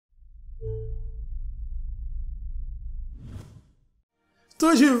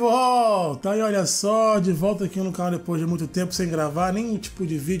Tô de volta! E olha só, de volta aqui no canal depois de muito tempo sem gravar nenhum tipo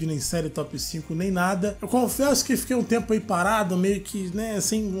de vídeo, nem série top 5, nem nada. Eu confesso que fiquei um tempo aí parado, meio que, né,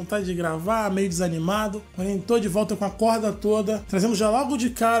 sem vontade de gravar, meio desanimado. Porém, tô de volta com a corda toda. Trazemos já logo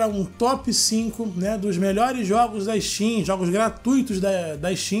de cara um top 5, né, dos melhores jogos da Steam, jogos gratuitos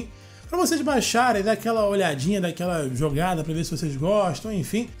da Steam, para vocês baixarem, dar aquela olhadinha, daquela jogada para ver se vocês gostam,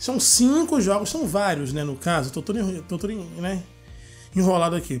 enfim. São 5 jogos, são vários, né, no caso. Tô todo né,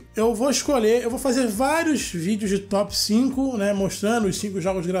 enrolado aqui. Eu vou escolher, eu vou fazer vários vídeos de top 5, né, mostrando os 5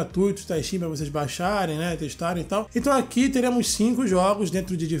 jogos gratuitos da Steam para vocês baixarem, né, testarem e tal. Então aqui teremos 5 jogos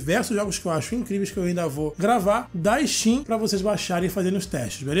dentro de diversos jogos que eu acho incríveis, que eu ainda vou gravar da Steam para vocês baixarem e fazerem os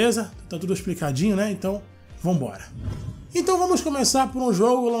testes, beleza? Tá tudo explicadinho, né? Então, vambora. Então vamos começar por um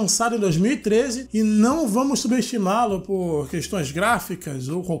jogo lançado em 2013 e não vamos subestimá-lo por questões gráficas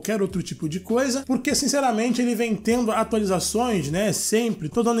ou qualquer outro tipo de coisa, porque sinceramente ele vem tendo atualizações, né, sempre,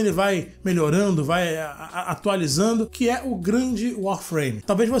 todo ano ele vai melhorando, vai atualizando, que é o grande WARFRAME.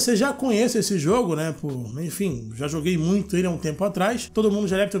 Talvez você já conheça esse jogo, né, enfim, já joguei muito ele há um tempo atrás, todo mundo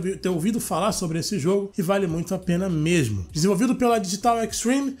já deve ter ouvido falar sobre esse jogo e vale muito a pena mesmo. Desenvolvido pela Digital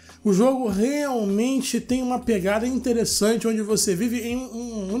Extreme, o jogo realmente tem uma pegada interessante, onde você vive em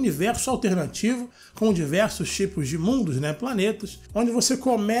um universo alternativo com diversos tipos de mundos, né, planetas, onde você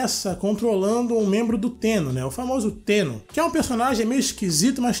começa controlando um membro do Teno, né, o famoso Teno, que é um personagem meio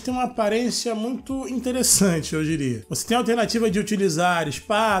esquisito, mas tem uma aparência muito interessante, eu diria. Você tem a alternativa de utilizar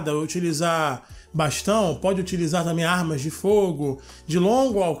espada, utilizar bastão, pode utilizar também armas de fogo, de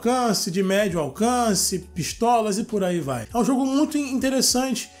longo alcance, de médio alcance, pistolas e por aí vai. É um jogo muito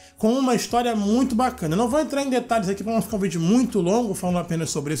interessante, com uma história muito bacana. Eu não vou entrar em detalhes aqui para não ficar um vídeo muito longo falando apenas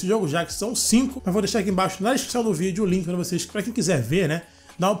sobre esse jogo, já que são 5, mas vou deixar aqui embaixo na descrição do vídeo o link para vocês, para quem quiser ver, né?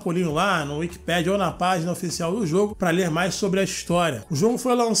 Dá um pulinho lá no Wikipedia ou na página oficial do jogo para ler mais sobre a história. O jogo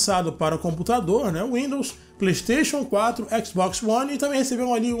foi lançado para o computador, né, Windows, PlayStation 4, Xbox One e também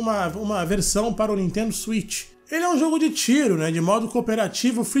recebeu ali uma versão para o Nintendo Switch. Ele é um jogo de tiro, né, de modo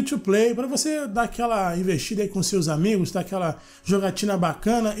cooperativo, free to play, para você dar aquela investida aí com seus amigos, dar aquela jogatina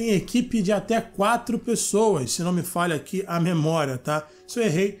bacana em equipe de até 4 pessoas, se não me falha aqui a memória, tá? Se eu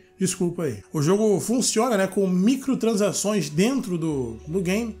errei, desculpa aí. O jogo funciona, né, com microtransações dentro do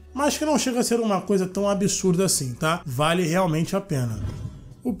game, mas que não chega a ser uma coisa tão absurda assim, tá? Vale realmente a pena.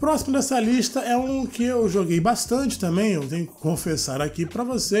 O próximo dessa lista é um que eu joguei bastante também, eu tenho que confessar aqui pra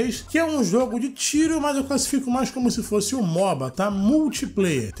vocês, que é um jogo de tiro, mas eu classifico mais como se fosse um MOBA, tá?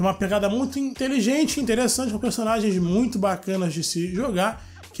 Multiplayer. Tem uma pegada muito inteligente e interessante, com personagens muito bacanas de se jogar,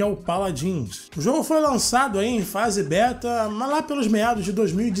 que é o PALADINS. O jogo foi lançado aí em fase beta lá pelos meados de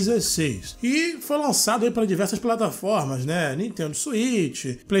 2016 e foi lançado aí para diversas plataformas, né? Nintendo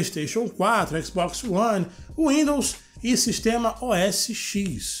Switch, PlayStation 4, Xbox One, Windows e sistema OS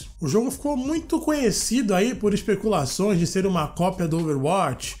X. O jogo ficou muito conhecido aí por especulações de ser uma cópia do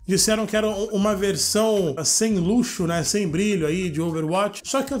Overwatch. Disseram que era uma versão sem luxo, né, sem brilho aí de Overwatch.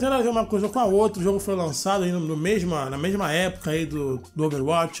 Só que não tem nada a ver uma coisa com a outra. O jogo foi lançado aí na mesma época aí do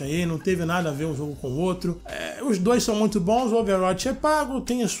Overwatch aí, não teve nada a ver um jogo com o outro. Os dois são muito bons, o Overwatch é pago,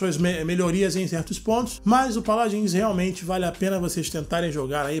 tem as suas melhorias em certos pontos, mas o Paladins realmente vale a pena vocês tentarem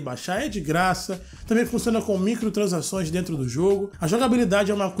jogar aí, baixar, é de graça. Também funciona com microtransações dentro do jogo. A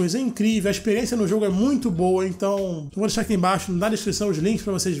jogabilidade é uma coisa incrível, a experiência no jogo é muito boa, então vou deixar aqui embaixo na descrição os links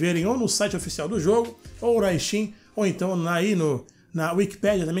para vocês verem ou no site oficial do jogo, ou na Steam, ou então na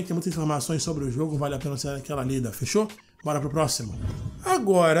Wikipedia também, que tem muitas informações sobre o jogo, vale a pena ser aquela lida, fechou? Bora pro próximo.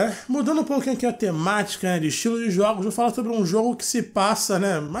 Agora, mudando um pouquinho aqui a temática, né, de estilo de jogos, vou falar sobre um jogo que se passa,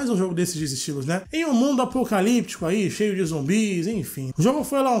 né, mais um jogo desses estilos, né, em um mundo apocalíptico aí, cheio de zumbis, enfim. O jogo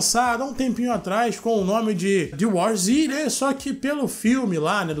foi lançado há um tempinho atrás com o nome de War Z, né, só que pelo filme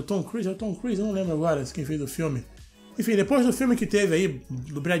lá, né, do Tom Cruise, é o Tom Cruise, eu não lembro agora quem fez o filme. Enfim, depois do filme que teve aí,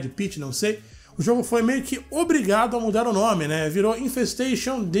 do Brad Pitt, não sei, o jogo foi meio que obrigado a mudar o nome, né? Virou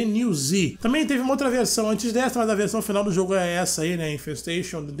Infestation The New Z. Também teve uma outra versão antes dessa, mas a versão final do jogo é essa aí, né?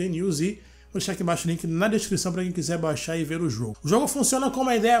 Infestation The New Z. Vou deixar aqui embaixo o link na descrição para quem quiser baixar e ver o jogo. O jogo funciona com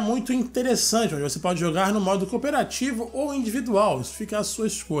uma ideia muito interessante, onde você pode jogar no modo cooperativo ou individual, isso fica à sua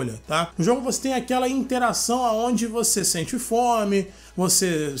escolha, tá? No jogo você tem aquela interação onde você sente fome,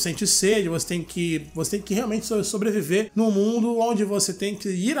 você sente sede, você tem que realmente sobreviver num mundo onde você tem que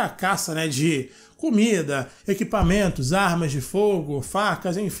ir à caça, né, de comida, equipamentos, armas de fogo,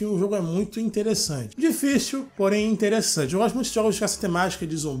 facas, enfim, o jogo é muito interessante. Difícil, porém interessante. Eu gosto muito de jogos com essa temática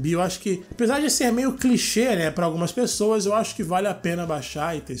de zumbi. Eu acho que, apesar de ser meio clichê, né, para algumas pessoas, eu acho que vale a pena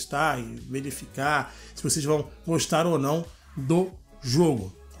baixar e testar e verificar se vocês vão gostar ou não do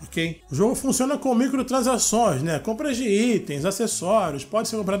jogo. ok? O jogo funciona com microtransações, né? Compras de itens, acessórios, pode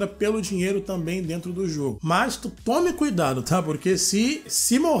ser comprada pelo dinheiro também dentro do jogo. Mas tome cuidado, tá? Porque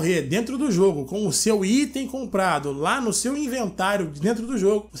se morrer dentro do jogo com o seu item comprado lá no seu inventário dentro do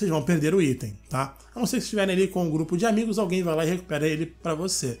jogo, vocês vão perder o item, tá? A não ser que estiverem ali com um grupo de amigos, alguém vai lá e recupera ele pra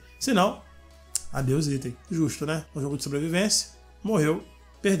você. Se não, adeus item. Justo, né? Um jogo de sobrevivência, morreu,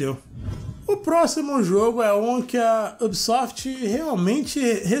 perdeu. O próximo jogo é um que a Ubisoft realmente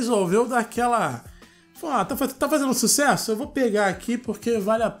resolveu dar aquela... tá fazendo sucesso? Eu vou pegar aqui porque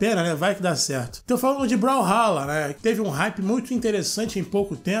vale a pena, né? Vai que dá certo. Tô falando de BRAWLHALLA, né? Teve um hype muito interessante em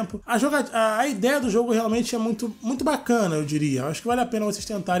pouco tempo. A ideia do jogo realmente é muito bacana, eu diria. Acho que vale a pena vocês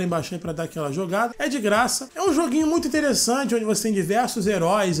tentarem baixar pra dar aquela jogada. É de graça. É um joguinho muito interessante, onde você tem diversos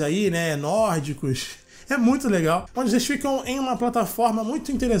heróis aí, né? Nórdicos. É muito legal, onde vocês ficam em uma plataforma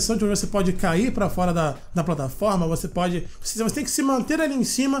muito interessante, onde você pode cair para fora da plataforma, você tem que se manter ali em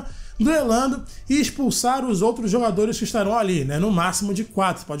cima, duelando e expulsar os outros jogadores que estarão ali, né? No máximo de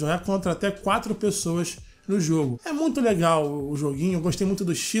 4, pode jogar contra até 4 pessoas no jogo. É muito legal o joguinho, eu gostei muito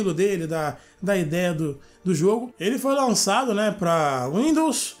do estilo dele, da ideia do jogo. Ele foi lançado, né, para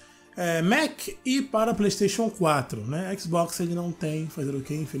Windows, Mac e para PlayStation 4, né? Xbox ele não tem, fazer o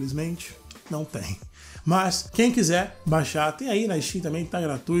quê? Infelizmente, não tem. Mas quem quiser baixar, tem aí na Steam também, tá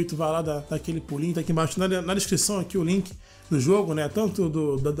gratuito, vai lá, dá aquele pulinho, tá aqui embaixo na descrição aqui o link do jogo, né? Tanto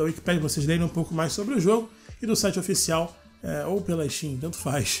da Wikipedia, vocês lerem um pouco mais sobre o jogo, e do site oficial, ou pela Steam, tanto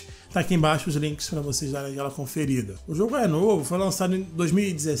faz. Tá aqui embaixo os links para vocês darem aquela conferida. O jogo é novo, foi lançado em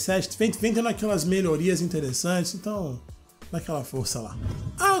 2017, vem tendo aquelas melhorias interessantes, então... daquela força lá.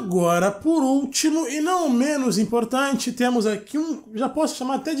 Agora, por último, e não menos importante, temos aqui já posso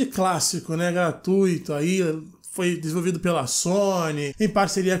chamar até de clássico, né? Gratuito aí, foi desenvolvido pela Sony, em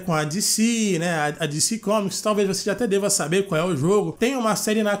parceria com a DC, né? A DC Comics, talvez você já até deva saber qual é o jogo. Tem uma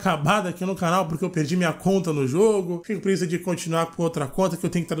série inacabada aqui no canal porque eu perdi minha conta no jogo, fico precisando de continuar com outra conta que eu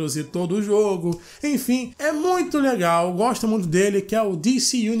tenho que traduzir todo o jogo. Enfim, é muito legal, gosto muito dele, que é o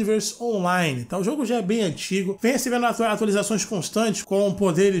DC Universe Online. Tá? O jogo já é bem antigo, vem recebendo atualizações constantes, com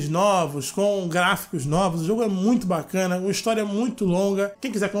poderes novos, com gráficos novos. O jogo é muito bacana, uma história muito longa.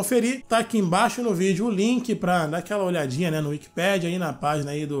 Quem quiser conferir, tá aqui embaixo no vídeo o link para dar aquela olhadinha, né, no Wikipedia, aí na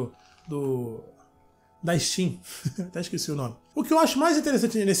página aí da Steam. Até esqueci o nome. O que eu acho mais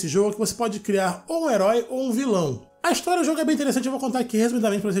interessante nesse jogo é que você pode criar ou um herói ou um vilão. A história do jogo é bem interessante, eu vou contar aqui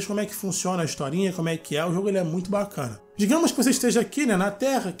resumidamente pra vocês como é que funciona a historinha, como é que é. O jogo ele é muito bacana. Digamos que você esteja aqui, né, na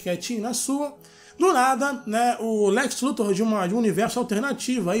Terra, quietinho na sua. Do nada, né, o Lex Luthor de um universo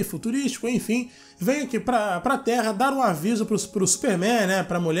alternativo aí, futurístico, enfim, vem aqui pra Terra dar um aviso pro Superman, né,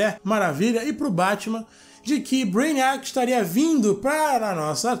 pra Mulher Maravilha e pro Batman, de que Brainiac estaria vindo para a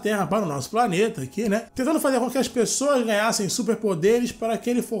nossa Terra, para o nosso planeta aqui, né? Tentando fazer com que as pessoas ganhassem superpoderes para que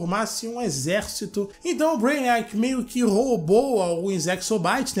ele formasse um exército. Então o Brainiac meio que roubou alguns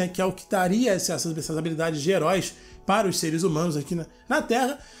exobytes, né? Que é o que daria essas habilidades de heróis para os seres humanos aqui na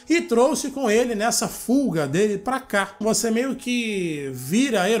Terra, e trouxe com ele nessa fuga dele para cá. Você meio que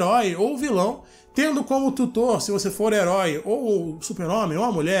vira herói ou vilão, tendo como tutor, se você for herói, ou o Super-Homem, ou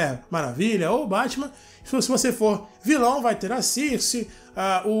a Mulher Maravilha, ou o Batman. Se você for vilão, vai ter a Circe,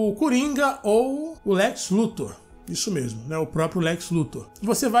 o Coringa ou o Lex Luthor. Isso mesmo, né? O próprio Lex Luthor.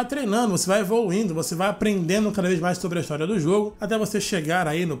 Você vai treinando, você vai evoluindo, você vai aprendendo cada vez mais sobre a história do jogo, até você chegar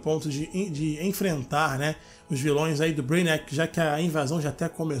aí no ponto de enfrentar, né, os vilões aí do Brainiac, já que a invasão já até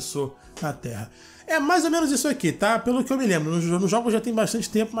começou na Terra. É mais ou menos isso aqui, tá? Pelo que eu me lembro. No jogo já tem bastante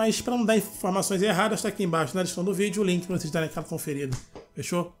tempo, mas para não dar informações erradas, tá aqui embaixo na descrição do vídeo o link para vocês darem aquela conferida.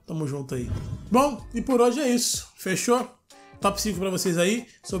 Fechou? Tamo junto aí. Bom, e por hoje é isso. Fechou? Top 5 para vocês aí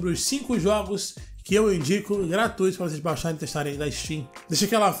sobre os 5 jogos que eu indico gratuitos para vocês baixarem e testarem aí da Steam. Deixa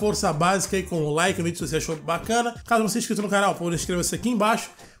aquela força básica aí com o like no vídeo se você achou bacana. Caso não seja inscrito no canal, por inscreva-se aqui embaixo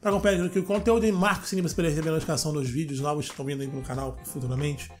para acompanhar aqui o conteúdo e marque o sininho para receber a notificação dos vídeos novos que estão vindo aí no canal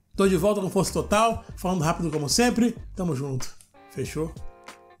futuramente. Tô de volta com força total, falando rápido como sempre. Tamo junto. Fechou?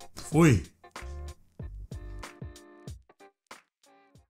 Fui!